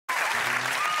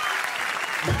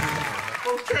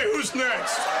Okay, who's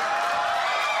next?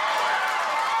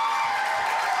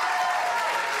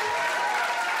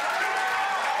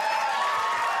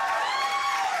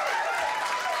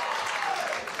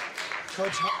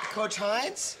 Coach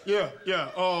Hines? Yeah.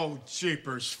 Oh,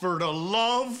 jeepers, for the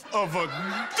love of a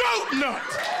goat nut!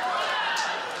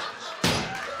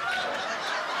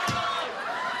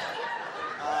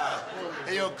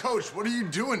 Hey, yo, Coach, what are you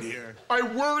doing here? I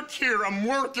work here, I'm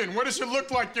working. What does it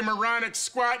look like, your moronic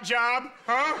squat job,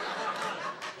 huh?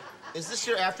 Is this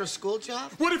your after-school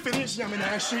job? What if it is,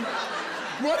 Yamanashi?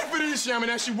 What if it is,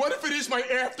 Yamanashi? What if it is my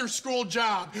after-school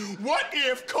job? What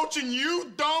if coaching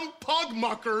you dumb pug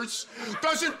muckers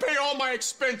doesn't pay all my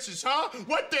expenses, huh?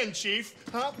 What then, Chief?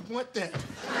 Huh? What then?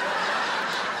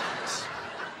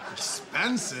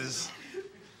 Expenses?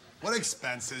 What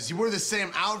expenses? You wear the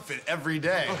same outfit every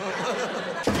day.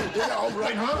 Yeah, all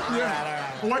right, huh?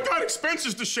 Yeah. Well, I got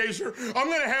expenses to Shazer.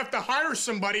 I'm gonna have to hire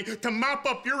somebody to mop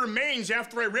up your remains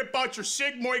after I rip out your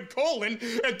sigmoid colon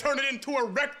and turn it into a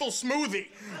rectal smoothie.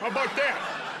 How about that?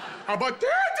 How about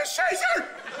that, Shazer?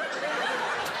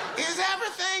 Is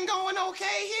everything going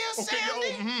okay here,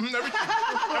 Sandy?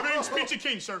 Everything's peachy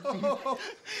keen, sir.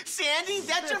 Sandy,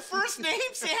 that's your first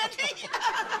name, Sandy?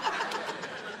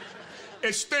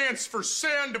 It stands for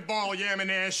Sandoval,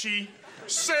 Yamanashi.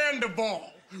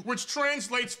 Sandoval, which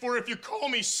translates for if you call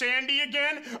me Sandy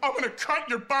again, I'm gonna cut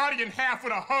your body in half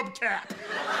with a hubcap.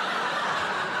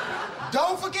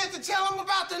 Don't forget to tell them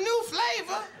about the new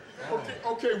flavor.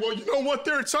 Okay, well, you know what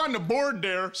there? It's on the board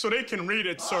there, so they can read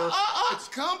it, sir. It's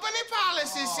company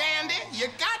policy, Sandy. You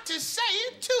got to say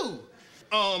it, too.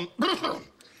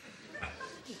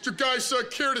 You guys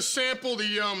care to sample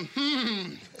the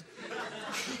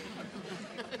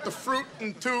Fruit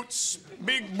and Toots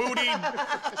Big Booty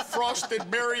Frosted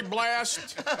Berry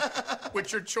Blast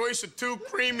with your choice of 2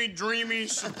 creamy, dreamy,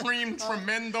 supreme,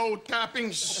 tremendo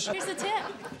toppings? Here's the tip.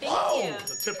 Thank you.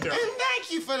 The tip there. And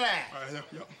thank you for that.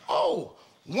 Yeah. Oh,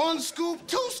 1 scoop,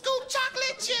 2 scoop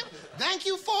chocolate chip. Thank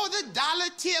you for the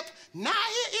 $1 tip. Now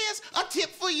here is a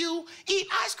tip for you. Eat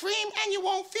ice cream and you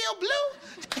won't feel blue.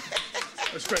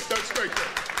 That's great.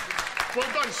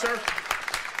 Well done, sir.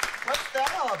 What's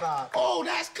that all about? Oh,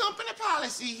 that's company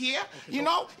policy here. You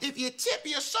know, if you tip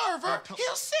your server,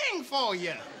 he'll sing for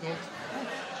you.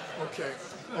 Okay.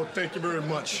 Oh, thank you very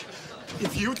much.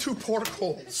 If you 2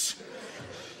 portholes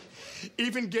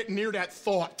even get near that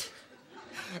thought,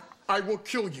 I will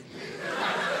kill you.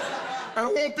 And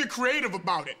I won't be creative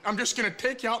about it. I'm just gonna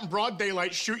take you out in broad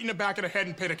daylight, shoot you in the back of the head,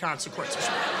 and pay the consequences.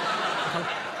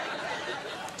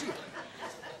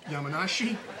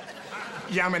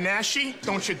 Yamanashi,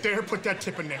 don't you dare put that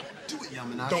tip in there. Do it,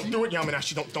 Yamanashi. Don't do it,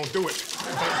 Yamanashi. Don't do it.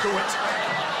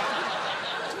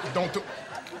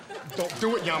 Don't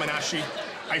do it, Yamanashi.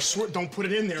 I swear, don't put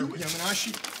it in there,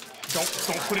 Yamanashi.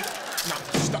 Don't put it. No,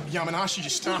 stop, Yamanashi.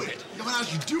 Just stop it.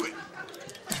 Yamanashi, do it.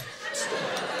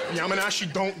 Yamanashi,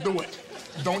 don't do it.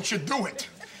 Don't you do it.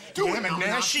 Do it,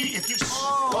 Yamanashi. If you.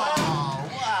 Wow.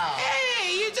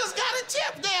 Hey, you just got a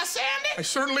tip there, Sandy. I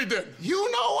certainly did.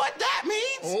 You know what that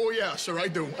means? Oh, yeah, sir, I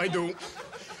do.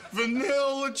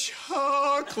 Vanilla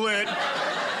chocolate,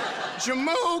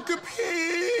 Jamocha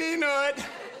peanut,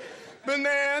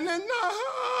 banana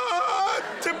nut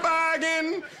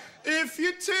toboggan. If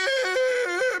you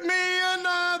tip me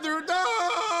another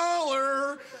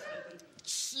 $1,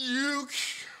 you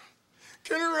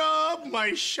can rub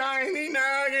my shiny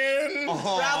noggin.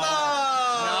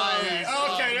 Bravo! Nice.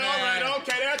 Okay, all right,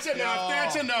 okay, that's enough.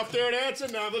 That's enough there, that's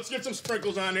enough. Let's get some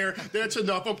sprinkles on there. That's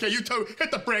enough. Okay, you two, hit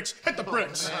the bricks, hit the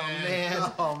bricks.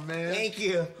 Oh, man. Thank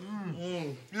you.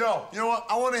 Yo, you know what?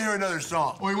 I want to hear another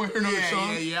song. Oh, you want to hear another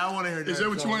song? Yeah, I want to hear another Is that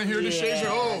what you want to hear, Deshazer?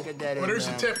 Oh, get that in well, there's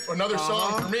a there. tip for another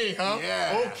song for me, huh?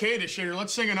 Yeah. Okay, Deshazer,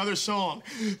 let's sing another song.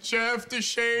 Jeff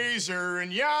Deshazer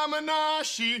and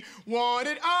Yamanashi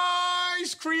wanted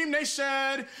ice cream, they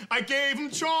said. I gave them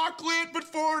chocolate, but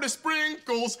for the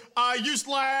sprinkles, I used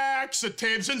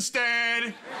laxatives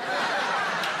instead.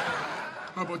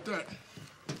 How about that?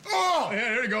 Oh! Yeah,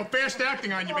 there you go. Fast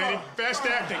acting on you, baby. Fast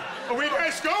acting. Oh, where you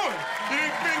guys going? You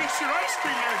didn't finish your ice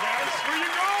cream there, guys. Where you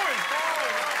going?